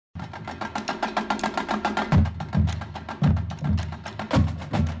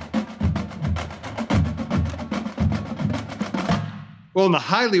Well, in the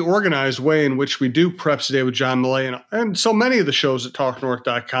highly organized way in which we do Preps Today with John Millay and so many of the shows at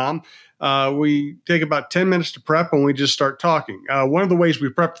TalkNorth.com, we take about 10 minutes to prep and we just start talking. One of the ways we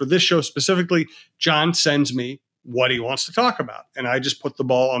prep for this show specifically, John sends me what he wants to talk about. And I just put the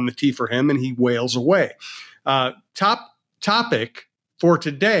ball on the tee for him and he wails away. Top topic for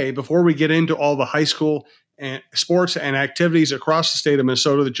today, before we get into all the high school and sports and activities across the state of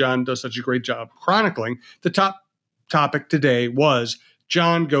Minnesota that John does such a great job chronicling, the top topic today was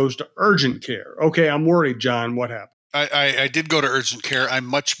John goes to urgent care. Okay, I'm worried, John. What happened? I did go to urgent care. I'm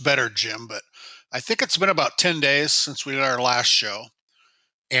much better, Jim, but I think it's been about 10 days since we did our last show.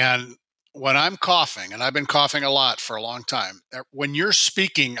 And when I'm coughing, and I've been coughing a lot for a long time, when you're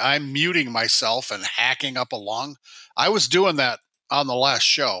speaking, I'm muting myself and hacking up a lung. I was doing that on the last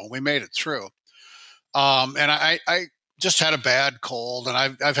show. We made it through. And I just had a bad cold, and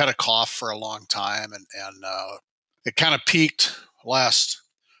I've had a cough for a long time, and it kind of peaked last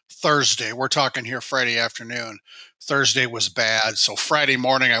Thursday. We're talking here Friday afternoon. Thursday was bad, so Friday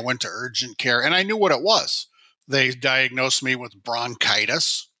morning I went to urgent care, and I knew what it was. They diagnosed me with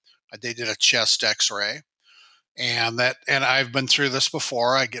bronchitis. They did a chest X-ray, and I've been through this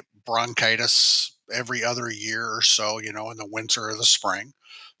before. I get bronchitis every other year or so, in the winter or the spring.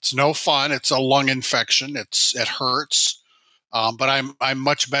 It's no fun. It's a lung infection. It hurts, but I'm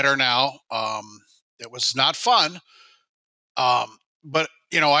much better now. It was not fun, but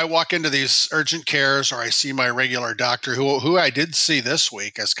I walk into these urgent cares, or I see my regular doctor, who I did see this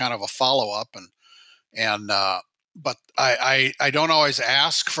week as kind of a follow up, but I don't always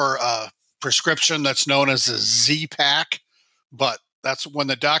ask for a prescription that's known as a Z-Pack, but that's when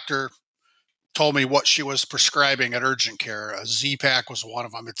the doctor told me what she was prescribing at urgent care. A Z-Pack was one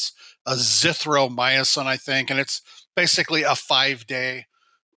of them. It's azithromycin, I think, and it's basically a 5-day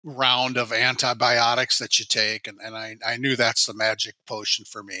round of antibiotics that you take, and I knew that's the magic potion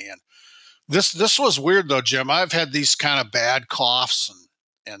for me. And this was weird though, Jim. I've had these kind of bad coughs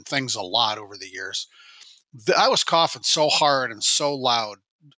and things a lot over the years. I was coughing so hard and so loud,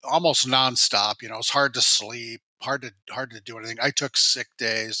 almost nonstop. It's hard to sleep, hard to do anything. I took sick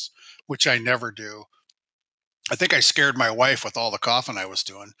days, which I never do. I think I scared my wife with all the coughing I was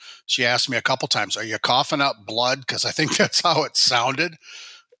doing. She asked me a couple times, "Are you coughing up blood?" Because I think that's how it sounded.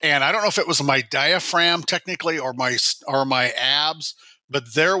 And I don't know if it was my diaphragm technically or my abs,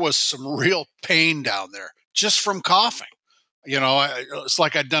 but there was some real pain down there just from coughing. It's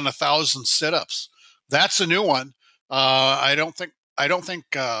like I'd done 1,000 sit-ups. That's a new one. I don't think.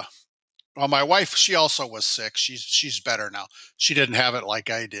 Well, my wife, she also was sick. She's better now. She didn't have it like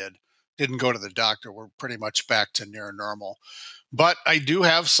I did. Didn't go to the doctor. We're pretty much back to near normal. But I do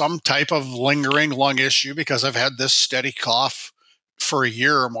have some type of lingering lung issue because I've had this steady cough for a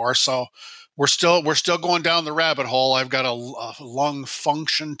year or more. So we're still going down the rabbit hole. I've got a lung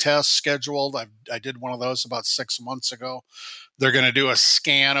function test scheduled. I did one of those about 6 months ago. They're going to do a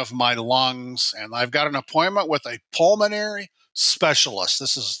scan of my lungs, and I've got an appointment with a pulmonary specialist.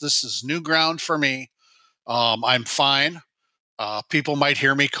 This is new ground for me. I'm fine. People might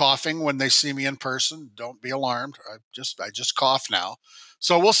hear me coughing when they see me in person. Don't be alarmed. I just cough now.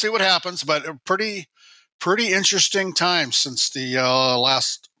 So we'll see what happens, but a pretty interesting time since the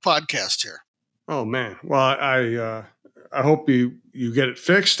last podcast here. Oh man. Well, I hope you get it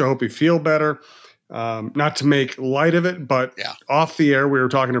fixed. I hope you feel better. Not to make light of it, but yeah. Off the air, we were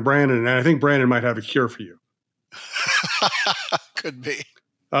talking to Brandon, and I think Brandon might have a cure for you. Could be.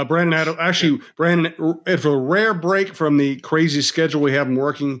 Brandon for a rare break from the crazy schedule we have him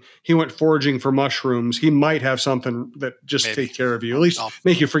working, he went foraging for mushrooms. He might have something that just take care of you, at least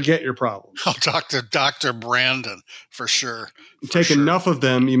make you forget your problems. I'll talk to Dr. Brandon for sure. Take enough of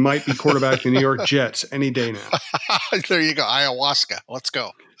them, you might be quarterback the New York Jets any day now. There you go. Ayahuasca. Let's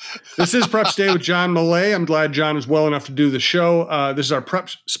go. This is Preps Day with John Millay. I'm glad John is well enough to do the show. This is our prep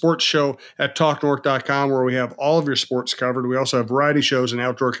sports show at TalkNorth.com, where we have all of your sports covered. We also have variety shows and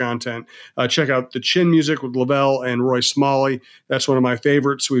outdoor content. Check out the Chin Music with Lavelle and Roy Smalley. That's one of my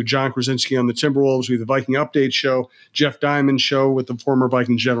favorites. We have John Krasinski on the Timberwolves. We have the Viking Update Show, Jeff Diamond Show with the former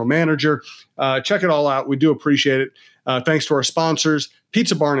Viking general manager. Check it all out. We do appreciate it. Thanks to our sponsors,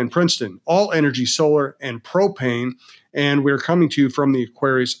 Pizza Barn in Princeton, All Energy Solar and Propane. And we're coming to you from the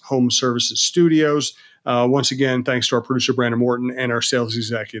Aquarius Home Services Studios. Once again, thanks to our producer, Brandon Morton, and our sales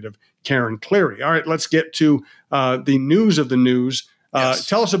executive, Karen Cleary. All right, let's get to the news of the news. Yes.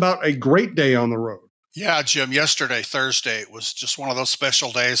 Tell us about a great day on the road. Yeah, Jim, yesterday, Thursday, was just one of those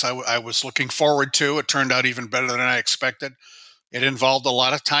special days I was looking forward to. It turned out even better than I expected. It involved a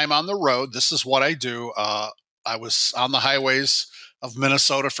lot of time on the road. This is what I do. I was on the highways of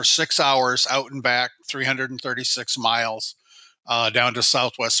Minnesota for 6 hours, out and back, 336 miles. down to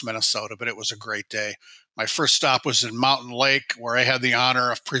southwest Minnesota, but it was a great day. My first stop was in Mountain Lake, where I had the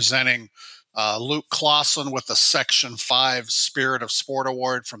honor of presenting Luke Clausen with the Section 5 Spirit of Sport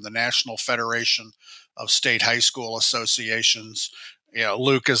Award from the National Federation of State High School Associations. You know,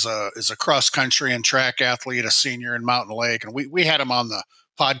 Luke is a cross country and track athlete, a senior in Mountain Lake, and we had him on the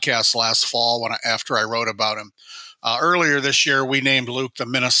podcast last fall after I wrote about him. Earlier this year, we named Luke the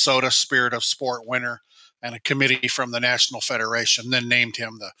Minnesota Spirit of Sport winner, and a committee from the National Federation then named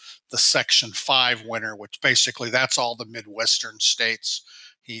him the Section 5 winner, which basically that's all the Midwestern states.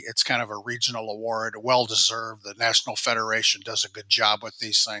 It's kind of a regional award, well deserved. The National Federation does a good job with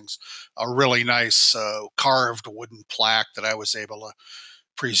these things. A really nice carved wooden plaque that I was able to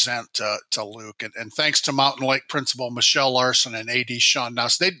present to Luke. And thanks to Mountain Lake Principal Michelle Larson and AD Sean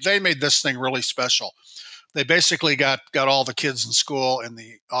Nuss, they made this thing really special. They basically got all the kids in school in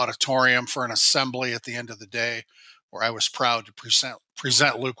the auditorium for an assembly at the end of the day, where I was proud to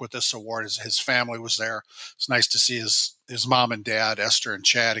present Luke with this award. His family was there. It's nice to see his mom and dad, Esther and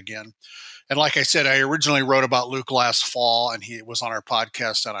Chad, again. And like I said, I originally wrote about Luke last fall, and he was on our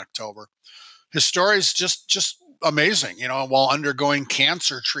podcast in October. His story is just amazing. You know, while undergoing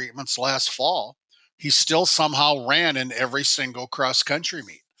cancer treatments last fall, he still somehow ran in every single cross country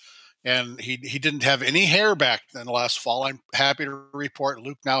meet. And he didn't have any hair back then last fall. I'm happy to report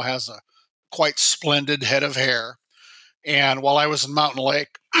Luke now has a quite splendid head of hair. And while I was in Mountain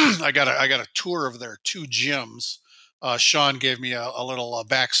Lake, I got a tour of their two gyms. Sean gave me a little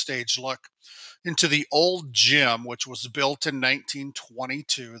backstage look into the old gym, which was built in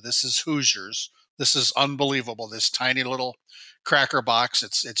 1922. This is Hoosiers. This is unbelievable. This tiny little cracker box.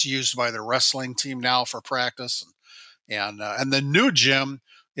 It's used by the wrestling team now for practice, and the new gym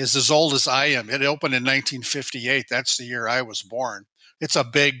is as old as I am. It opened in 1958. That's the year I was born. It's a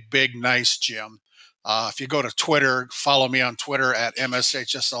big, nice gym. If you go to Twitter, follow me on Twitter at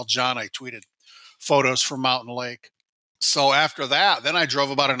MSHSLJohn. I tweeted photos from Mountain Lake. So after that, then I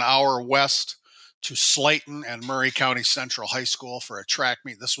drove about an hour west to Slayton and Murray County Central High School for a track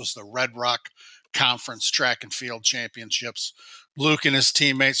meet. This was the Red Rock Conference Track and Field Championships. Luke and his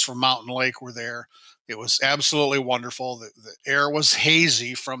teammates from Mountain Lake were there. It was absolutely wonderful. The air was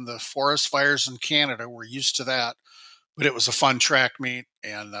hazy from the forest fires in Canada. We're used to that, but it was a fun track meet.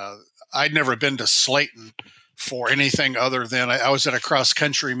 And I'd never been to Slayton for anything other than I was at a cross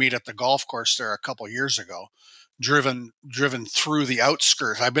country meet at the golf course there a couple of years ago, driven through the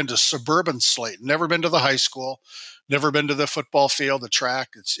outskirts. I've been to suburban Slayton, never been to the high school, never been to the football field, the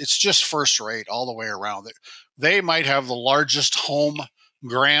track. It's just first rate all the way around. They might have the largest home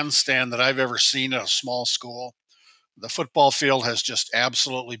grandstand that I've ever seen at a small school. The football field has just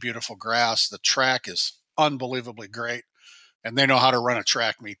absolutely beautiful grass. The track is unbelievably great, and they know how to run a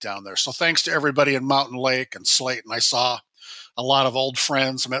track meet down there. So thanks to everybody in Mountain Lake and Slayton. I saw a lot of old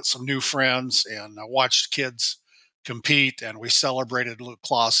friends, met some new friends, and I watched kids compete, and we celebrated Luke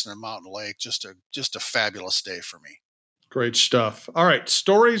Clausen in Mountain Lake. Just a fabulous day for me. Great stuff. All right,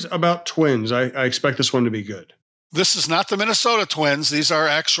 stories about twins. I expect this one to be good. This is not the Minnesota Twins. These are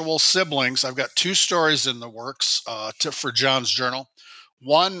actual siblings. I've got two stories in the works for John's Journal.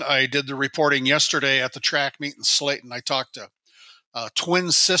 One, I did the reporting yesterday at the track meet in Slayton. I talked to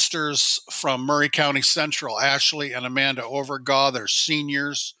twin sisters from Murray County Central, Ashley and Amanda Overgaw. They're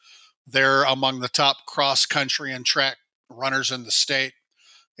seniors. They're among the top cross country and track runners in the state.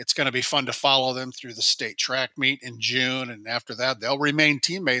 It's going to be fun to follow them through the state track meet in June. And after that, they'll remain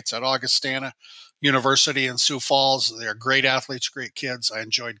teammates at Augustana University in Sioux Falls. They're great athletes, great kids. I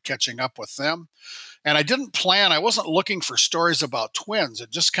enjoyed catching up with them. And I wasn't looking for stories about twins.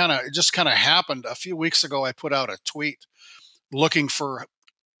 It just kind of happened. A few weeks ago, I put out a tweet looking for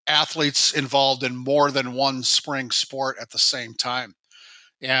athletes involved in more than one spring sport at the same time.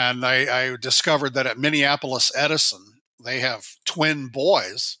 And I discovered that at Minneapolis Edison, they have twin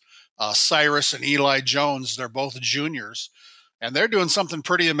boys, Cyrus and Eli Jones. They're both juniors, and they're doing something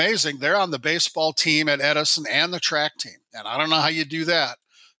pretty amazing. They're on the baseball team at Edison and the track team. And I don't know how you do that.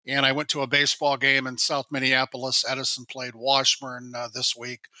 And I went to a baseball game in South Minneapolis. Edison played Washburn this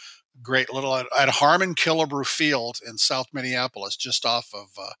week. Great little at Harmon Killebrew Field in South Minneapolis, just off of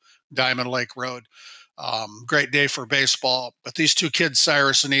Diamond Lake Road. Great day for baseball. But these two kids,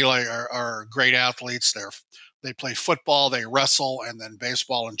 Cyrus and Eli, are great athletes. They play football, they wrestle, and then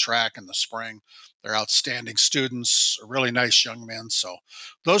baseball and track in the spring. They're outstanding students, really nice young men. So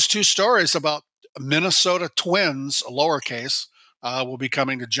those two stories about Minnesota Twins, lowercase, will be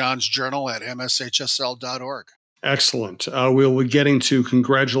coming to John's Journal at mshsl.org. Excellent. We'll be getting to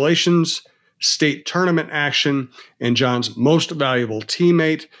congratulations, state tournament action, and John's most valuable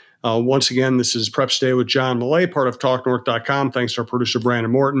teammate. Once again, this is Prep Stay with John Millay, part of TalkNorth.com. Thanks to our producer,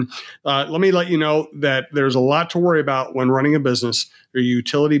 Brandon Morton. Let me let you know that there's a lot to worry about when running a business. Your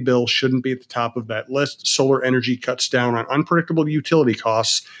utility bill shouldn't be at the top of that list. Solar energy cuts down on unpredictable utility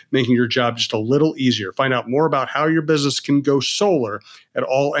costs, making your job just a little easier. Find out more about how your business can go solar at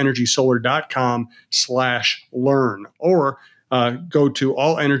allenergysolar.com/learn, or go to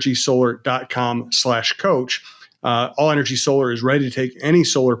allenergysolar.com/coach. All Energy Solar is ready to take any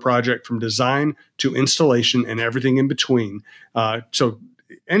solar project from design to installation and everything in between. So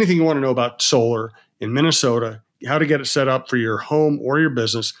anything you want to know about solar in Minnesota, how to get it set up for your home or your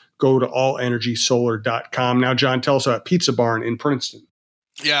business, go to allenergysolar.com. Now, John, tell us about Pizza Barn in Princeton.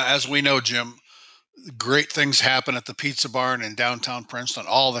 Yeah, as we know, Jim, great things happen at the Pizza Barn in downtown Princeton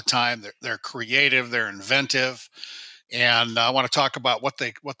all the time. They're creative, they're inventive. And I want to talk about what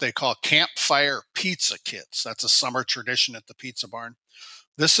they call campfire pizza kits. That's a summer tradition at the Pizza Barn.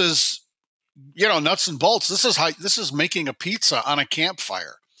 This is, nuts and bolts. This is making a pizza on a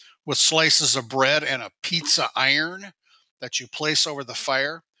campfire with slices of bread and a pizza iron that you place over the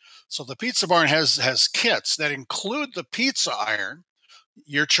fire. So the Pizza Barn has kits that include the pizza iron,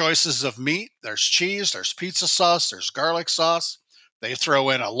 your choices of meat. There's cheese, there's pizza sauce, there's garlic sauce. They throw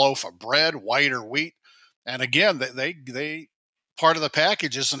in a loaf of bread, white or wheat. And again, they part of the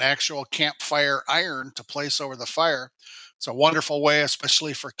package is an actual campfire iron to place over the fire. It's a wonderful way,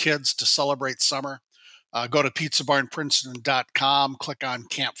 especially for kids, to celebrate summer. Go to pizzabarnprinceton.com, click on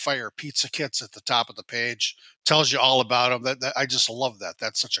Campfire Pizza Kits at the top of the page. Tells you all about them. I just love that.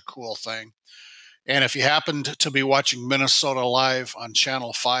 That's such a cool thing. And if you happened to be watching Minnesota Live on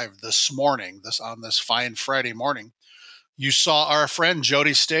Channel 5 this morning, on this fine Friday morning, you saw our friend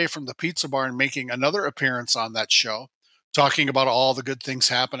Jody Stay from the Pizza Barn making another appearance on that show, talking about all the good things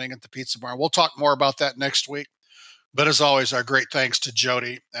happening at the Pizza Barn. We'll talk more about that next week. But as always, our great thanks to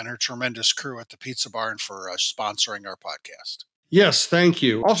Jody and her tremendous crew at the Pizza Barn for sponsoring our podcast. Yes, thank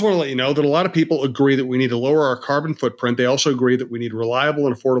you. Also want to let you know that a lot of people agree that we need to lower our carbon footprint. They also agree that we need reliable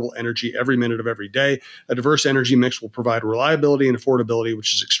and affordable energy every minute of every day. A diverse energy mix will provide reliability and affordability,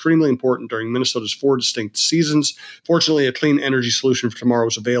 which is extremely important during Minnesota's 4 distinct seasons. Fortunately, a clean energy solution for tomorrow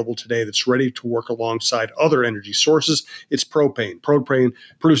is available today that's ready to work alongside other energy sources. It's propane. Propane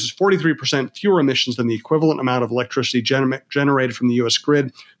produces 43% fewer emissions than the equivalent amount of electricity generated from the U.S.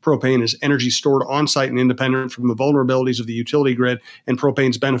 grid. Propane is energy stored on-site and independent from the vulnerabilities of the utility grid, and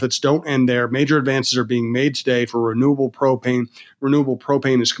propane's benefits don't end there. Major advances are being made today for renewable propane. Renewable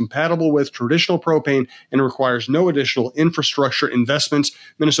propane is compatible with traditional propane and requires no additional infrastructure investments.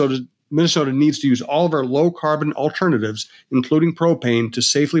 Minnesota needs to use all of our low-carbon alternatives, including propane, to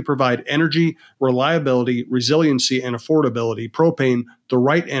safely provide energy, reliability, resiliency, and affordability. Propane, the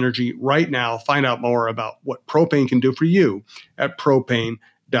right energy right now. Find out more about what propane can do for you at propane.com.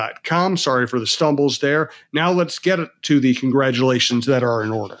 Sorry for the stumbles there. Now let's get to the congratulations that are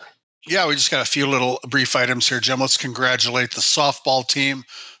in order. Yeah, we just got a few little brief items here, Jim. Let's congratulate the softball team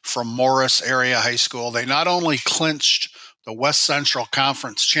from Morris Area High School. They not only clinched the West Central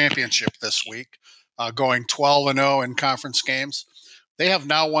Conference Championship this week, going 12-0 in conference games, they have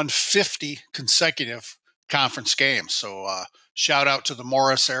now won 50 consecutive conference games. So shout out to the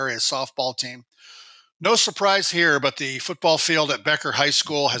Morris Area softball team. No surprise here, but the football field at Becker High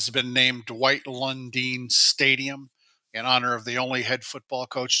School has been named Dwight Lundeen Stadium in honor of the only head football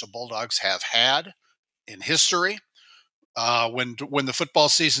coach the Bulldogs have had in history. When the football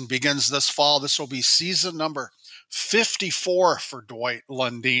season begins this fall, this will be season number 54 for Dwight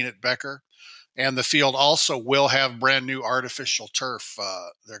Lundeen at Becker. And the field also will have brand new artificial turf.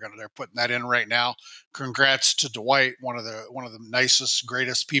 They're putting that in right now. Congrats to Dwight, one of the nicest,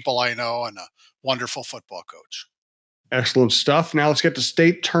 greatest people I know, and a wonderful football coach. Excellent stuff. Now let's get to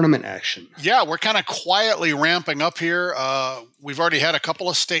state tournament action. Yeah, we're kind of quietly ramping up here. We've already had a couple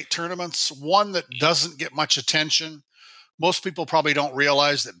of state tournaments. One that doesn't get much attention. Most people probably don't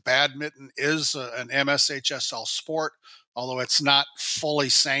realize that badminton is an MSHSL sport, although it's not fully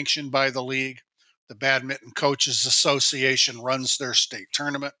sanctioned by the league. The Badminton Coaches Association runs their state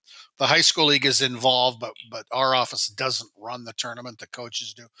tournament. The high school league is involved, but our office doesn't run the tournament. The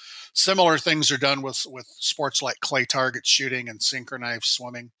coaches do. Similar things are done with sports like clay target shooting and synchronized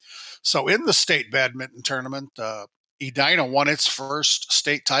swimming. So in the state badminton tournament, Edina won its first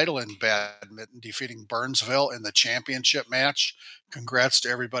state title in badminton, defeating Burnsville in the championship match. Congrats to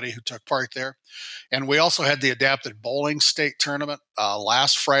everybody who took part there. And we also had the adapted bowling state tournament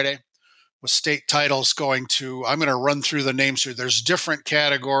last Friday, with state titles going to, I'm going to run through the names here. There's different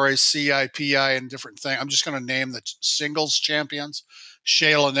categories, CIPI and different things. I'm just going to name the singles champions.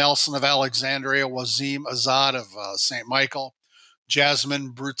 Shayla Nelson of Alexandria, Wazim Azad of St. Michael,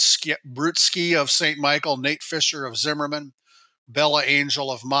 Jasmine Brutsky of St. Michael, Nate Fisher of Zimmerman, Bella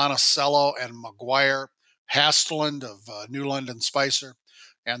Angel of Monticello and McGuire, Hasteland of New London Spicer.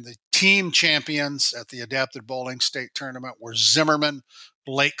 And the team champions at the Adapted Bowling State Tournament were Zimmerman,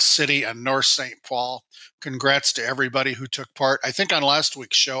 Lake City, and North St. Paul. Congrats to everybody who took part. I think on last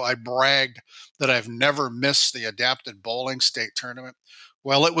week's show, I bragged that I've never missed the Adapted Bowling State Tournament.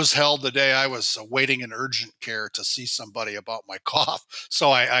 Well, it was held the day I was waiting in urgent care to see somebody about my cough.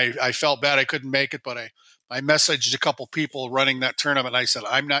 So I felt bad I couldn't make it, but I messaged a couple people running that tournament. I said,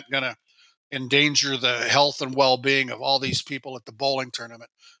 I'm not going to endanger the health and well-being of all these people at the bowling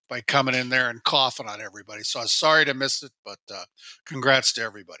tournament by coming in there and coughing on everybody. So I was sorry to miss it, but congrats to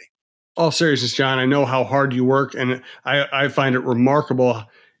everybody. All seriousness, John, I know how hard you work, and I find it remarkable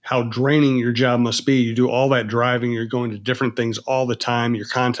how draining your job must be. You do all that driving, you're going to different things all the time. You're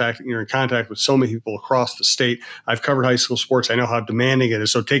in contact with so many people across the state. I've covered high school sports. I know how demanding it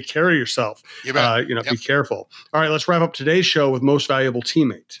is. So take care of yourself. You bet. Yep. Be careful. All right, let's wrap up today's show with Most Valuable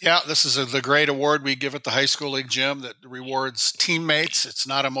Teammate. Yeah, this is the great award we give at the high school league gym that rewards teammates. It's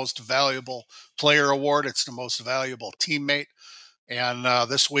not a most valuable player award. It's the most valuable teammate. And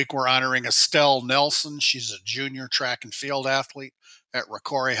this week we're honoring Estelle Nelson. She's a junior track and field athlete at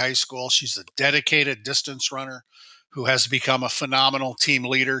Rocori High School. She's a dedicated distance runner who has become a phenomenal team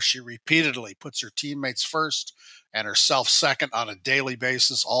leader. She repeatedly puts her teammates first and herself second on a daily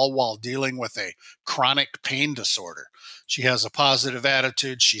basis, all while dealing with a chronic pain disorder. She has a positive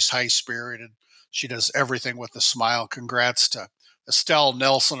attitude. She's high-spirited. She does everything with a smile. Congrats to Estelle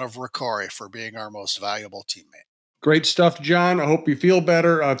Nelson of Rocori for being our most valuable teammate. Great stuff, John. I hope you feel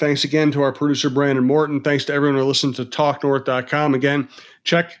better. Thanks again to our producer, Brandon Morton. Thanks to everyone who listened to TalkNorth.com. Again,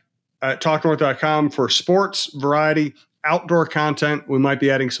 check TalkNorth.com for sports, variety, outdoor content. We might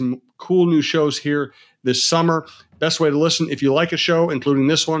be adding some cool new shows here this summer. Best way to listen, if you like a show, including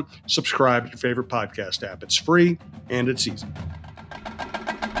this one, subscribe to your favorite podcast app. It's free and it's easy.